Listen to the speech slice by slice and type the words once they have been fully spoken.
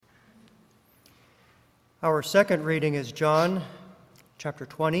Our second reading is John chapter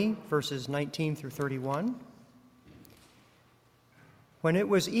 20, verses 19 through 31. When it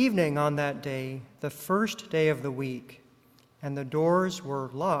was evening on that day, the first day of the week, and the doors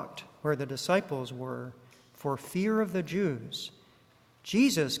were locked where the disciples were, for fear of the Jews,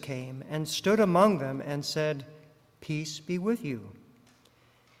 Jesus came and stood among them and said, "Peace be with you."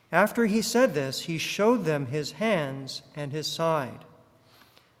 After he said this, he showed them his hands and his side.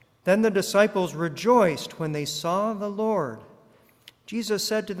 Then the disciples rejoiced when they saw the Lord. Jesus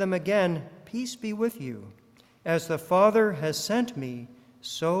said to them again, "Peace be with you. As the Father has sent me,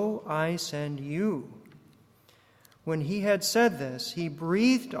 so I send you." When he had said this, he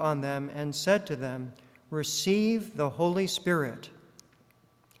breathed on them and said to them, "Receive the Holy Spirit.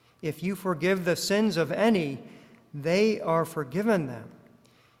 If you forgive the sins of any, they are forgiven them.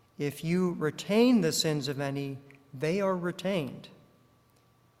 If you retain the sins of any, they are retained."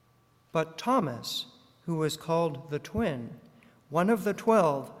 But Thomas, who was called the Twin, one of the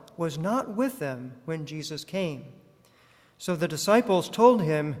 12, was not with them when Jesus came. So the disciples told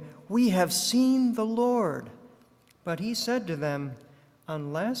him, "We have seen the Lord." But he said to them,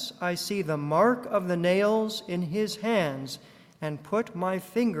 "Unless I see the mark of the nails in his hands, and put my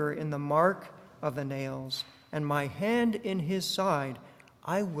finger in the mark of the nails, and my hand in his side,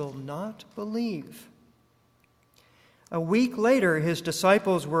 I will not believe." A week later, his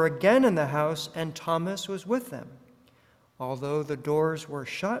disciples were again in the house, and Thomas was with them. Although the doors were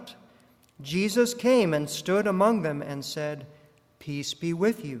shut, Jesus came and stood among them and said, "Peace be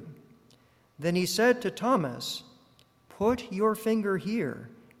with you." Then he said to Thomas, "Put your finger here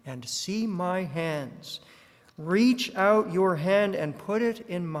and see my hands. Reach out your hand and put it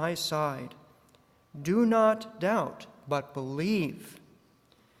in my side. Do not doubt, but believe."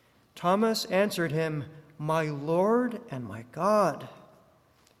 Thomas answered him, "My Lord and my God."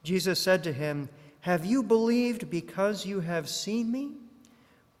 Jesus said to him, "Have you believed because you have seen me?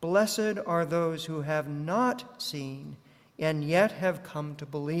 Blessed are those who have not seen and yet have come to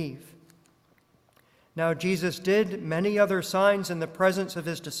believe." Now Jesus did many other signs in the presence of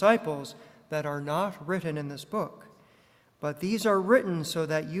his disciples that are not written in this book, but these are written so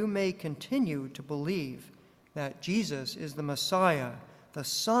that you may continue to believe that Jesus is the Messiah, the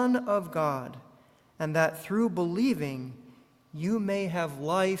Son of God, and that through believing you may have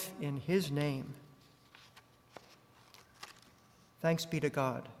life in his name. Thanks be to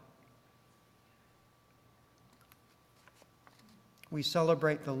God. We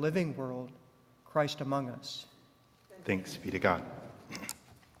celebrate the living world, Christ among us. Thanks be to God.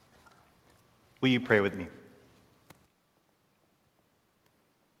 Will you pray with me?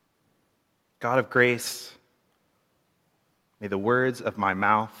 God of grace, may the words of my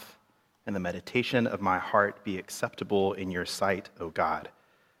mouth and the meditation of my heart be acceptable in your sight, O God,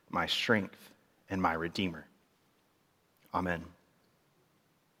 my strength and my Redeemer. Amen.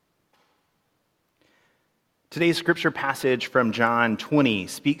 Today's scripture passage from John 20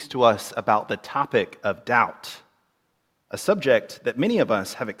 speaks to us about the topic of doubt, a subject that many of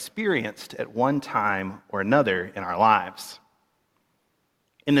us have experienced at one time or another in our lives.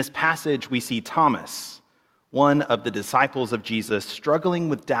 In this passage, we see Thomas, one of the disciples of Jesus, struggling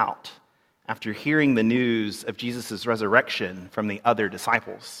with doubt after hearing the news of Jesus' resurrection from the other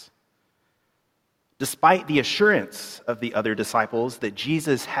disciples. Despite the assurance of the other disciples that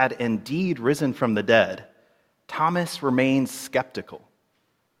Jesus had indeed risen from the dead, Thomas remains skeptical,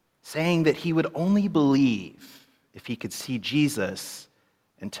 saying that he would only believe if he could see Jesus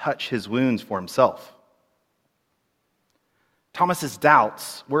and touch his wounds for himself. Thomas's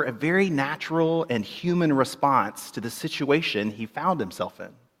doubts were a very natural and human response to the situation he found himself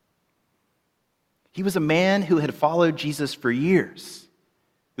in. He was a man who had followed Jesus for years,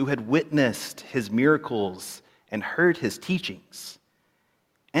 who had witnessed his miracles and heard his teachings,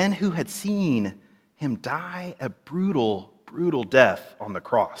 and who had seen him die a brutal, brutal death on the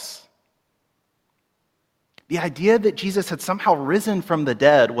cross. The idea that Jesus had somehow risen from the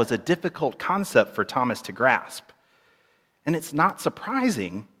dead was a difficult concept for Thomas to grasp, and it's not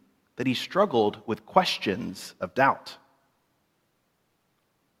surprising that he struggled with questions of doubt.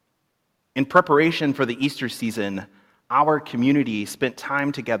 In preparation for the Easter season, our community spent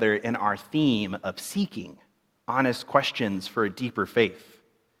time together in our theme of seeking honest questions for a deeper faith.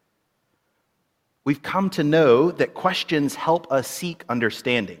 We've come to know that questions help us seek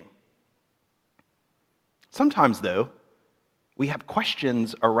understanding. Sometimes, though, we have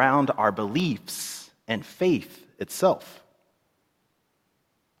questions around our beliefs and faith itself.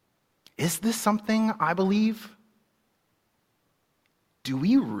 Is this something I believe? Do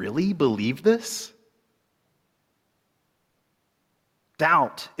we really believe this?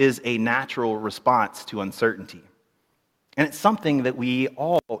 Doubt is a natural response to uncertainty, and it's something that we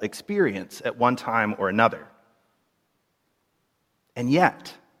all experience at one time or another. And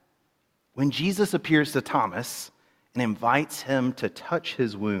yet, when Jesus appears to Thomas and invites him to touch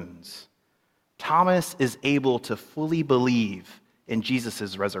his wounds, Thomas is able to fully believe in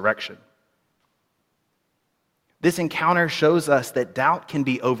Jesus' resurrection. This encounter shows us that doubt can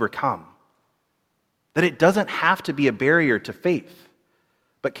be overcome, that it doesn't have to be a barrier to faith,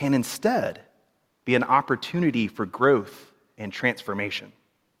 but can instead be an opportunity for growth and transformation.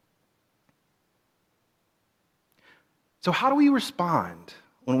 So, how do we respond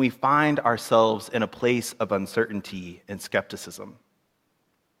when we find ourselves in a place of uncertainty and skepticism?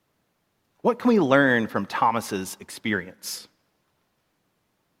 What can we learn from Thomas's experience?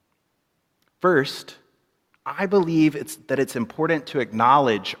 First, I believe that it's important to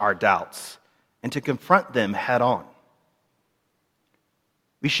acknowledge our doubts and to confront them head on.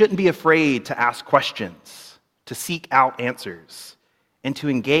 We shouldn't be afraid to ask questions, to seek out answers, and to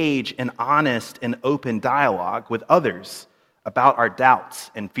engage in honest and open dialogue with others about our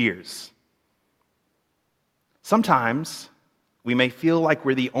doubts and fears. Sometimes we may feel like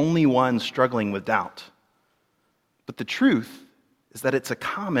we're the only ones struggling with doubt, but the truth is that it's a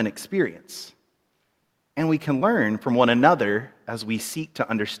common experience, and we can learn from one another as we seek to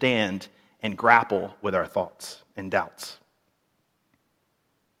understand and grapple with our thoughts and doubts.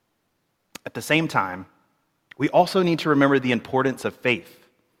 At the same time, we also need to remember the importance of faith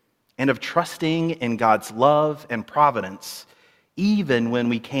and of trusting in God's love and providence, even when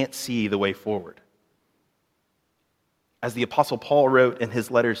we can't see the way forward. As the Apostle Paul wrote in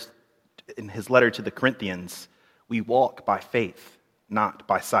his letter to the Corinthians, we walk by faith, not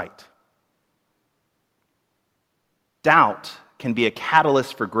by sight. Doubt can be a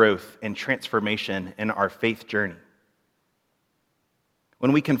catalyst for growth and transformation in our faith journey.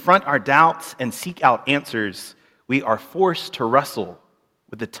 When we confront our doubts and seek out answers, we are forced to wrestle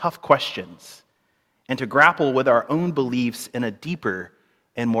with the tough questions and to grapple with our own beliefs in a deeper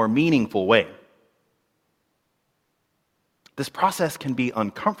and more meaningful way. This process can be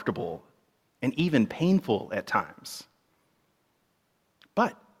uncomfortable and even painful at times,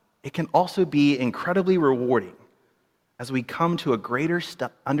 but it can also be incredibly rewarding as we come to a greater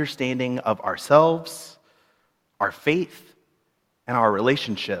understanding of ourselves, our faith, and our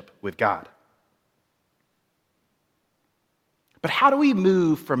relationship with God. But how do we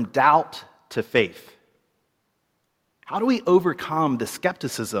move from doubt to faith? How do we overcome the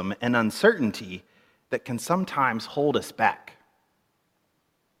skepticism and uncertainty that can sometimes hold us back?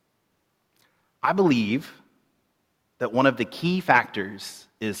 I believe that one of the key factors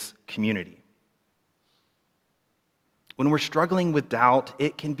is community. When we're struggling with doubt,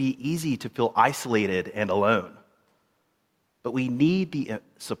 it can be easy to feel isolated and alone. But we need the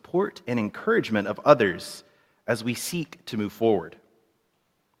support and encouragement of others as we seek to move forward.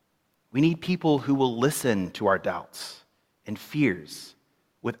 We need people who will listen to our doubts and fears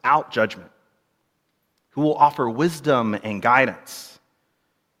without judgment, who will offer wisdom and guidance,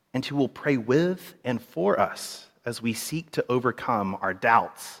 and who will pray with and for us as we seek to overcome our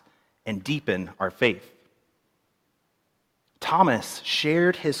doubts and deepen our faith. Thomas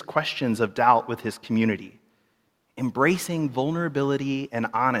shared his questions of doubt with his community, embracing vulnerability and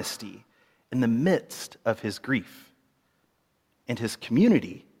honesty in the midst of his grief, and his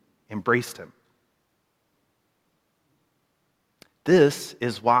community embraced him. This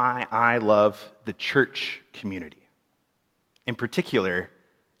is why I love the church community, in particular,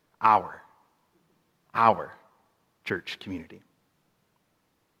 our church community.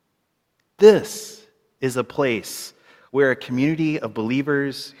 This is a place where a community of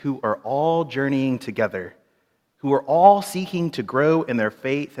believers who are all journeying together, who are all seeking to grow in their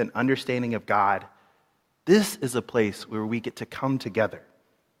faith and understanding of God, this is a place where we get to come together,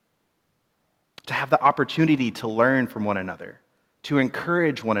 to have the opportunity to learn from one another, to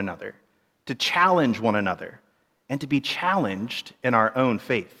encourage one another, to challenge one another, and to be challenged in our own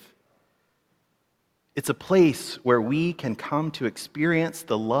faith. It's a place where we can come to experience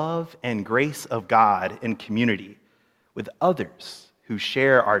the love and grace of God in community with others who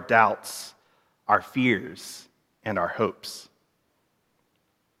share our doubts, our fears, and our hopes.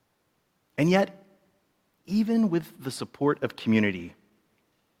 And yet, even with the support of community,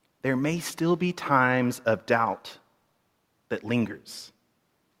 there may still be times of doubt that lingers.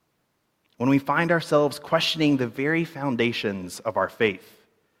 When we find ourselves questioning the very foundations of our faith,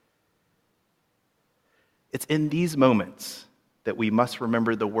 it's in these moments that we must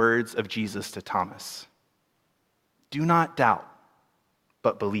remember the words of Jesus to Thomas. Do not doubt,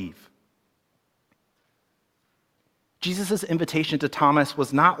 but believe. Jesus' invitation to Thomas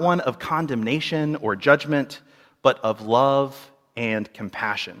was not one of condemnation or judgment, but of love and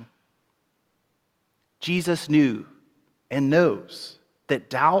compassion. Jesus knew and knows that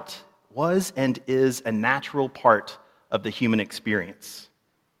doubt was and is a natural part of the human experience.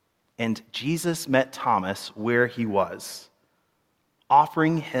 And Jesus met Thomas where he was,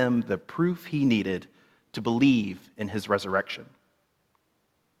 offering him the proof he needed to believe in his resurrection.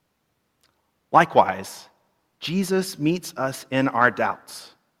 Likewise, Jesus meets us in our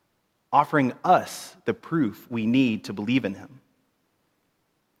doubts, offering us the proof we need to believe in him.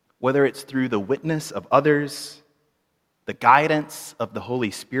 Whether it's through the witness of others, the guidance of the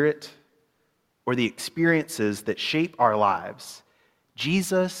Holy Spirit, or the experiences that shape our lives,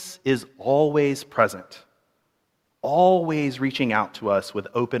 Jesus is always present, always reaching out to us with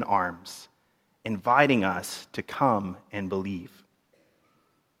open arms, inviting us to come and believe.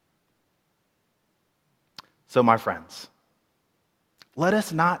 So, my friends, let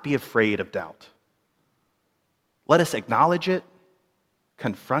us not be afraid of doubt. Let us acknowledge it,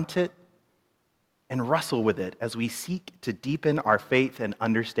 confront it, and wrestle with it as we seek to deepen our faith and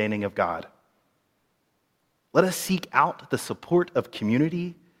understanding of God. Let us seek out the support of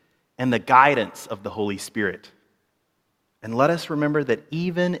community and the guidance of the Holy Spirit. And let us remember that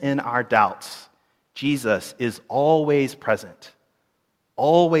even in our doubts, Jesus is always present,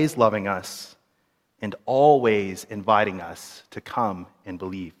 always loving us, and always inviting us to come and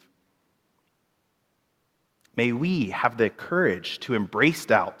believe. May we have the courage to embrace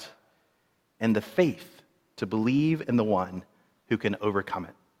doubt and the faith to believe in the one who can overcome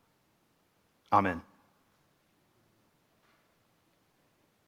it. Amen.